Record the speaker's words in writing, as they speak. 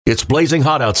It's blazing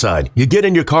hot outside. You get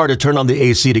in your car to turn on the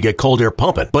AC to get cold air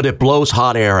pumping, but it blows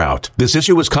hot air out. This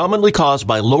issue is commonly caused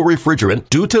by low refrigerant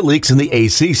due to leaks in the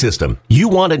AC system. You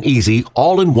want an easy,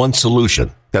 all-in-one solution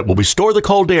that will restore the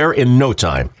cold air in no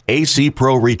time. AC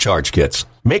Pro Recharge Kits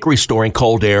make restoring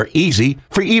cold air easy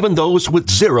for even those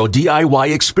with zero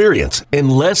DIY experience in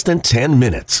less than 10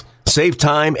 minutes. Save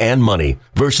time and money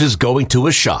versus going to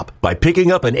a shop by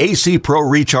picking up an AC Pro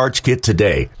Recharge Kit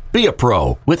today. Be a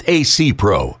pro with AC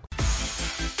Pro.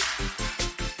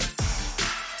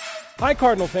 Hi,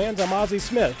 Cardinal fans. I'm Ozzie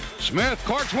Smith. Smith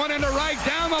corks one into right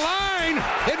down the line.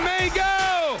 It may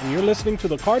go. And you're listening to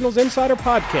the Cardinals Insider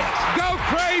Podcast. Go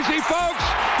crazy, folks.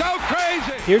 Go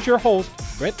crazy. Here's your host,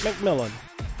 Brett McMillan.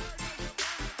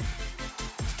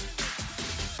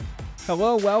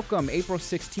 Hello, welcome. April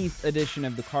 16th edition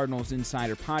of the Cardinals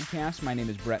Insider Podcast. My name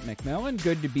is Brett McMillan.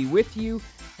 Good to be with you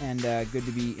and good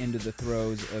to be into the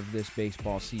throes of this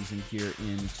baseball season here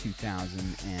in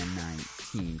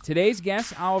 2019. Today's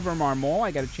guest, Oliver Marmol.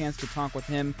 I got a chance to talk with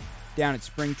him down at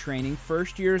spring training.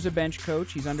 First year as a bench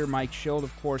coach. He's under Mike Shildt,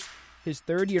 of course, his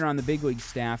third year on the big league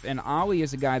staff. And Ollie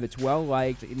is a guy that's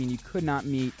well-liked. I mean, you could not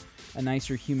meet a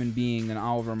nicer human being than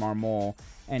Oliver Marmol.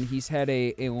 And he's had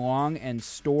a long and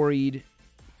storied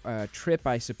trip,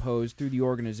 I suppose, through the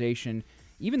organization,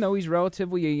 even though he's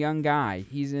relatively a young guy.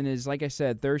 He's in his, like I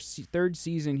said, third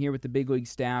season here with the big league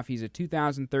staff. He's a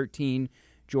 2013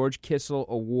 George Kissel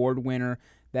Award winner.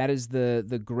 That is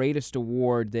the greatest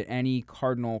award that any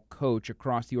Cardinal coach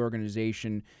across the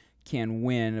organization can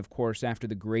win, of course, after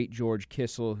the great George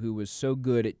Kissel, who was so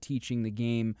good at teaching the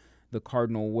game the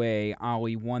Cardinal way.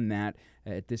 Ollie won that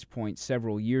at this point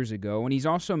several years ago. And he's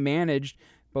also managed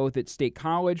both at State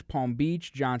College, Palm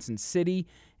Beach, Johnson City.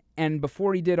 And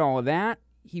before he did all of that,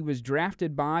 he was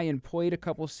drafted by and played a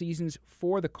couple seasons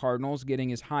for the Cardinals,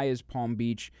 getting as high as Palm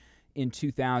Beach in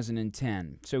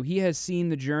 2010. So he has seen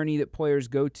the journey that players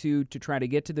go to try to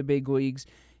get to the big leagues,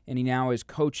 and he now is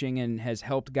coaching and has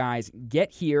helped guys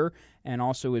get here and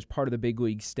also is part of the big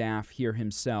league staff here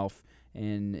himself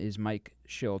and is Mike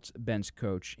Shildt's bench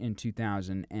coach in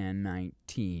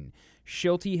 2019.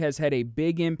 Shildt has had a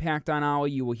big impact on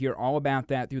Ollie. You will hear all about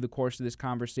that through the course of this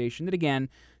conversation that, again,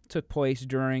 took place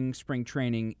during spring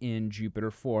training in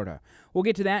Jupiter, Florida. We'll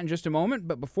get to that in just a moment,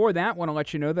 but before that, I want to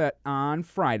let you know that on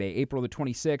Friday, April the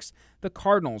 26th, the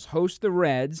Cardinals host the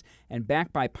Reds, and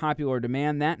backed by popular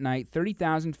demand that night,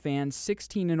 30,000 fans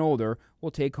 16 and older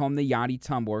will take home the Yachty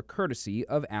Tumbler courtesy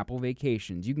of Apple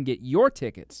Vacations. You can get your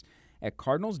tickets at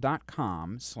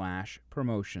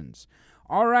cardinals.com/promotions.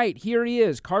 All right, here he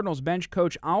is, Cardinals bench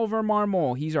coach Oliver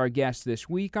Marmol. He's our guest this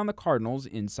week on the Cardinals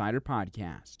Insider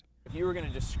Podcast. If you were going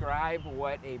to describe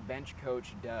what a bench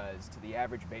coach does to the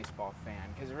average baseball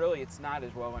fan, because really it's not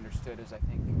as well understood as I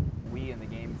think we in the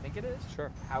game think it is.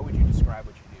 Sure. How would you describe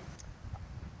what you do?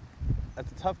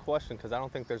 That's a tough question because I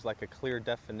don't think there's like a clear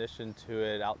definition to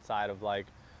it outside of like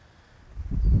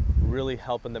really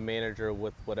helping the manager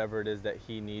with whatever it is that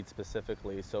he needs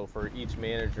specifically. So for each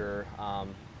manager,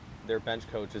 their bench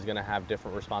coach is going to have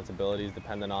different responsibilities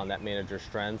depending on that manager's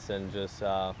strengths and just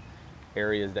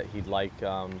areas that he'd like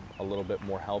a little bit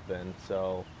more help in.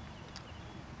 So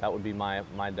that would be my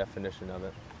definition of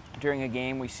it. During a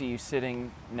game, we see you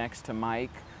sitting next to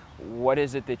Mike. What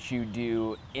is it that you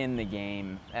do in the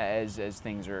game as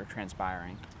things are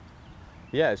transpiring?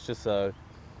 Yeah, it's just a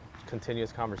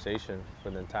continuous conversation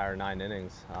for the entire 9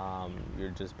 innings.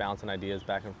 You're just bouncing ideas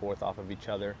back and forth off of each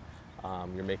other.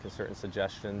 You're making certain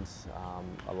suggestions.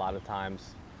 A lot of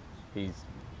times he's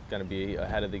going to be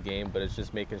ahead of the game, but it's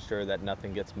just making sure that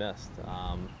nothing gets missed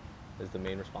is the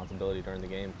main responsibility during the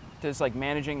game. Does like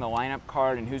managing the lineup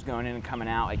card and who's going in and coming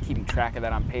out, like keeping track of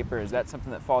that on paper, is that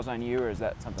something that falls on you, or is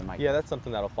that something Mike? Yeah, that's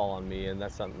something that'll fall on me, and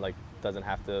that's something like doesn't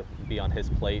have to be on his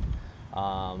plate.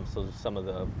 So some of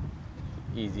the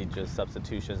easy just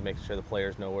substitutions, making sure the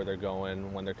players know where they're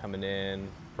going, when they're coming in,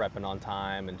 prepping on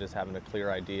time, and just having a clear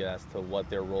idea as to what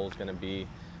their role is going to be.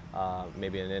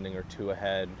 Maybe an inning or two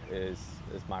ahead is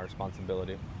my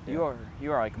responsibility. You are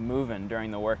like moving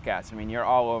during the workouts. I mean, you're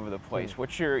all over the place.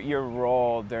 What's your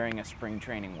role during a spring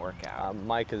training workout?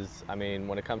 Mike is,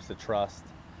 when it comes to trust,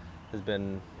 has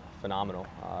been phenomenal.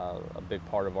 A big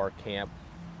part of our camp,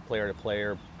 player to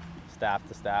player, staff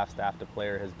to staff, staff to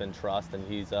player, has been trust, and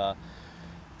he's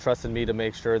trusted me to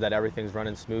make sure that everything's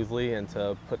running smoothly and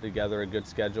to put together a good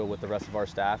schedule with the rest of our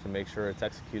staff and make sure it's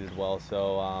executed well.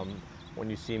 So when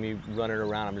you see me running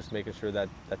around, I'm just making sure that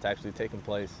that's actually taking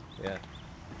place. Yeah.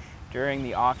 During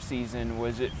the off season,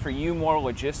 was it for you more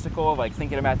logistical, like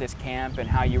thinking about this camp and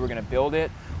how you were going to build it,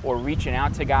 or reaching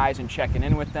out to guys and checking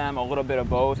in with them, a little bit of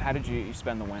both? How did you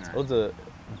spend the winter? It was a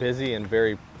busy and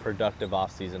very productive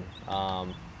offseason.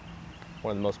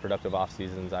 One of the most productive off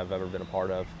seasons I've ever been a part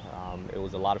of. It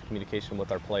was a lot of communication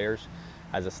with our players.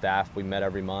 As a staff, we met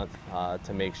every month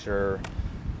to make sure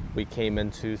we came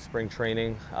into spring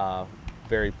training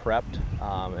very prepped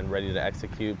and ready to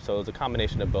execute. So it was a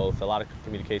combination of both, a lot of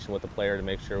communication with the player to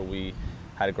make sure we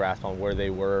had a grasp on where they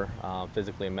were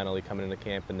physically and mentally coming into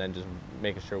camp, and then just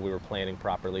making sure we were planning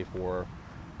properly for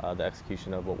the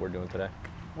execution of what we're doing today.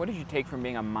 What did you take from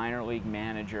being a minor league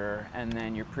manager and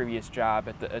then your previous job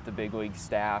at the big league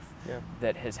staff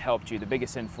that has helped you, the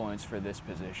biggest influence for this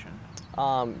position?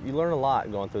 You learn a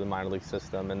lot going through the minor league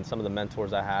system, and some of the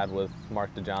mentors I had with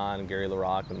Mark DeJohn and Gary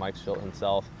LaRocque and Mike Schilt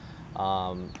himself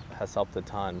has helped a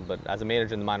ton. But as a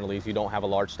manager in the minor leagues, you don't have a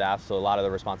large staff, so a lot of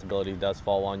the responsibility does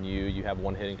fall on you. You have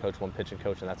one hitting coach, one pitching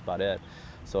coach, and that's about it.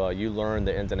 So you learn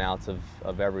the ins and outs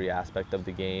of every aspect of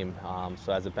the game.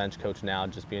 So as a bench coach now,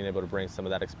 just being able to bring some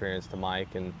of that experience to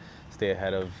Mike and stay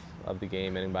ahead of the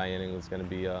game inning by inning is going to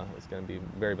be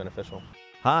very beneficial.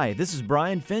 Hi, this is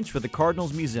Brian Finch with the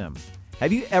Cardinals Museum.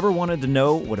 Have you ever wanted to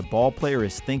know what a ball player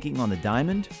is thinking on the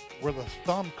diamond? Where the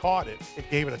thumb caught it, it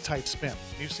gave it a tight spin.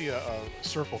 You see a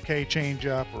Circle K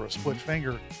changeup or a split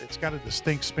finger, it's got a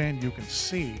distinct spin you can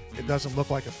see. It doesn't look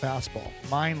like a fastball.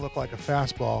 Mine looked like a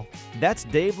fastball. That's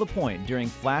Dave LaPointe during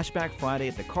Flashback Friday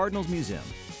at the Cardinals Museum.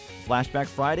 Flashback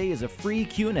Friday is a free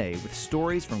Q&A with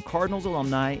stories from Cardinals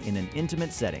alumni in an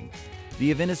intimate setting. The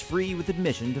event is free with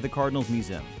admission to the Cardinals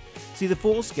Museum. See the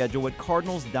full schedule at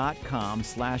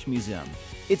cardinals.com/museum.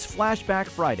 It's Flashback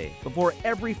Friday before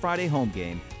every Friday home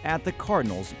game at the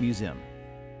Cardinals Museum.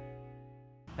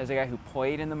 As a guy who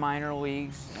played in the minor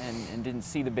leagues and didn't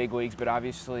see the big leagues, but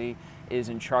obviously is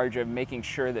in charge of making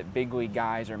sure that big league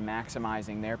guys are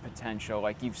maximizing their potential,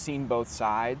 like you've seen both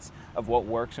sides of what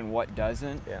works and what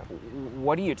doesn't. Yeah.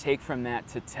 What do you take from that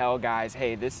to tell guys,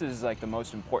 hey, this is like the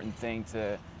most important thing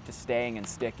to staying and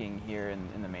sticking here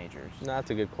in the majors? No, that's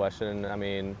a good question. I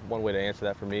mean, one way to answer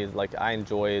that for me is like I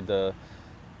enjoy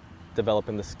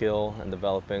developing the skill and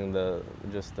developing the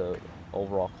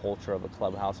overall culture of a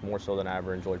clubhouse more so than I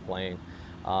ever enjoyed playing.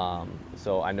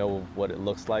 So I know what it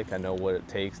looks like. I know what it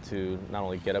takes to not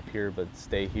only get up here but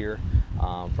stay here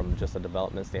from just a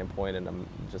development standpoint and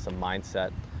just a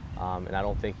mindset. And I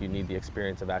don't think you need the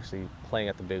experience of actually playing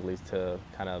at the big leagues to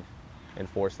kind of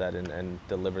enforce that and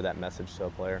deliver that message to a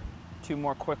player. Two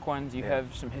more quick ones. You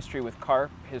have some history with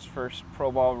Carp, his first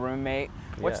pro ball roommate.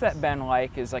 What's that been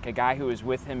like as like a guy who was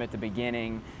with him at the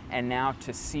beginning and now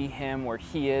to see him where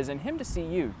he is and him to see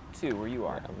you too where you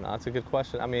are? No, that's a good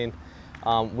question. I mean,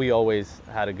 we always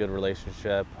had a good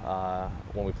relationship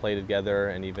when we played together,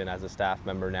 and even as a staff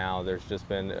member now, there's just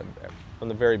been from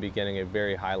the very beginning a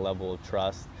very high level of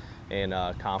trust and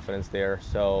confidence there.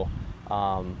 So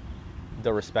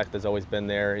the respect has always been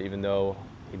there, even though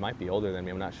he might be older than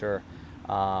me, I'm not sure.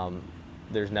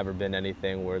 There's never been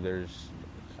anything where there's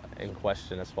in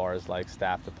question as far as like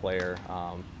staff to player.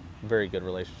 Very good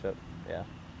relationship, yeah.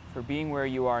 For being where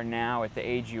you are now, at the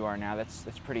age you are now, that's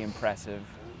pretty impressive.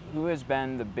 Who has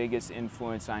been the biggest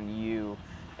influence on you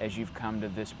as you've come to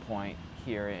this point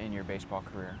here in your baseball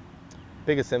career?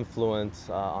 Biggest influence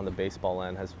on the baseball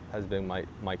end has been Mike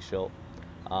Schilt.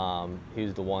 He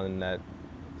was the one that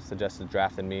suggested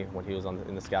drafting me when he was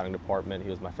in the scouting department.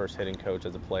 He was my first hitting coach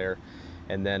as a player,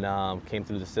 and then came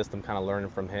through the system kind of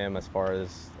learning from him as far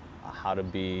as how to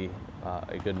be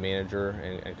a good manager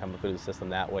and coming through the system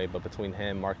that way. But between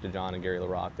him, Mark DeJohn, and Gary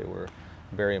LaRocque, they were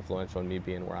very influential in me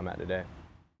being where I'm at today.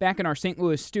 Back in our St.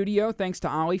 Louis studio, thanks to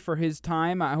Ollie for his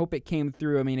time. I hope it came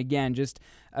through. I mean, again, just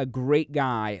a great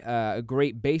guy, a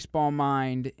great baseball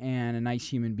mind, and a nice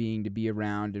human being to be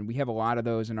around. And we have a lot of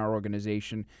those in our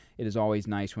organization. It is always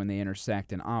nice when they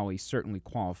intersect, and Ollie certainly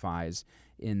qualifies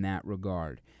in that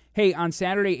regard. Hey, on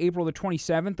Saturday, April the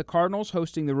 27th, the Cardinals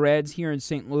hosting the Reds here in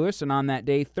St. Louis, and on that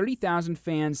day, 30,000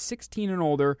 fans 16 and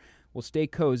older will stay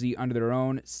cozy under their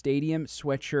own stadium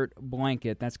sweatshirt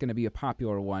blanket. That's going to be a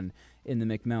popular one in the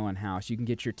McMillan House. You can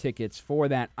get your tickets for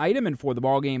that item and for the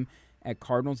ballgame at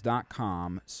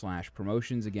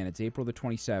cardinals.com/promotions. Again, it's April the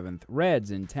 27th.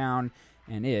 Reds in town,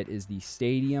 and it is the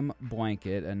stadium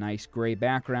blanket. A nice gray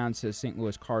background, says St.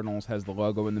 Louis Cardinals, has the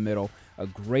logo in the middle. A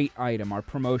great item. Our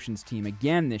promotions team,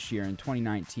 again this year in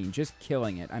 2019, just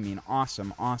killing it. I mean,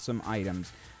 awesome, awesome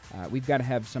items. We've got to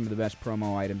have some of the best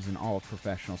promo items in all of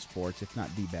professional sports, if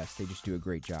not the best. They just do a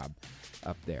great job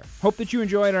up there. Hope that you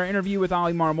enjoyed our interview with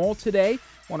Ollie Marmol today.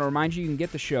 Want to remind you can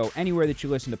get the show anywhere that you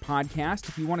listen to podcasts.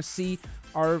 If you want to see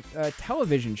our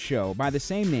television show by the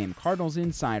same name, Cardinals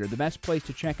Insider, the best place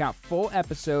to check out full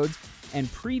episodes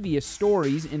and previous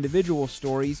stories, individual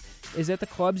stories, is at the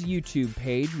club's YouTube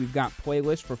page. We've got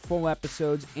playlists for full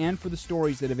episodes and for the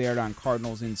stories that have aired on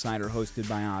Cardinals Insider hosted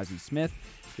by Ozzie Smith.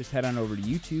 Just head on over to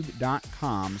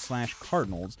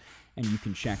youtube.com/Cardinals and you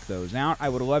can check those out. I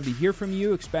would love to hear from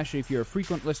you, especially if you're a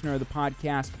frequent listener of the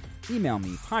podcast. Email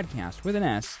me,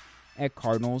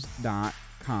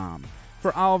 podcast@cardinals.com.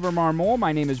 For Oliver Marmol,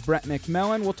 my name is Brett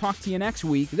McMillan. We'll talk to you next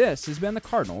week. This has been the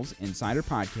Cardinals Insider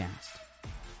Podcast.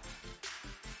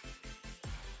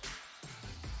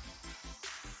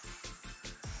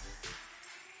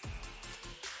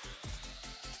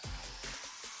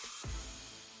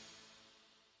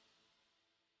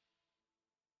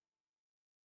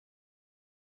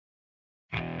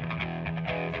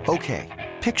 Okay,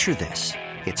 picture this.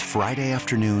 It's Friday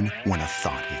afternoon when a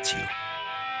thought hits you.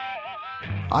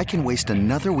 I can waste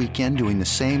another weekend doing the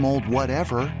same old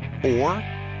whatever, or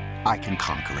I can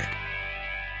conquer it.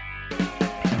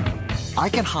 I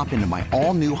can hop into my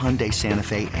all-new Hyundai Santa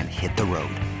Fe and hit the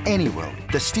road. Any road.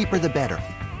 The steeper, the better.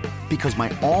 Because my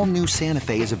all-new Santa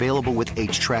Fe is available with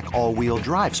H-Track all-wheel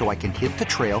drive, so I can hit the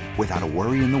trail without a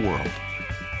worry in the world.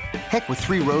 Heck, with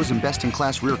 3 rows and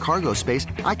best-in-class rear cargo space,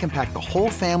 I can pack the whole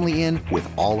family in with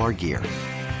all our gear.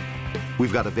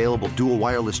 We've got available dual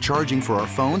wireless charging for our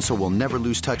phones, so we'll never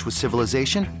lose touch with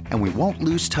civilization, and we won't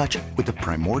lose touch with the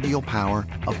primordial power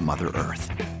of Mother Earth.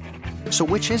 So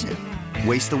which is it?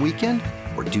 Waste the weekend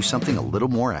or do something a little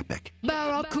more epic?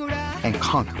 And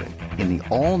conquer it in the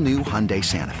all-new Hyundai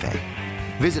Santa Fe.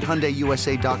 Visit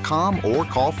HyundaiUSA.com or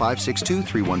call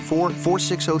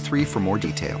 562-314-4603 for more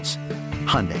details.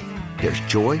 Hyundai, there's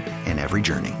joy in every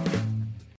journey.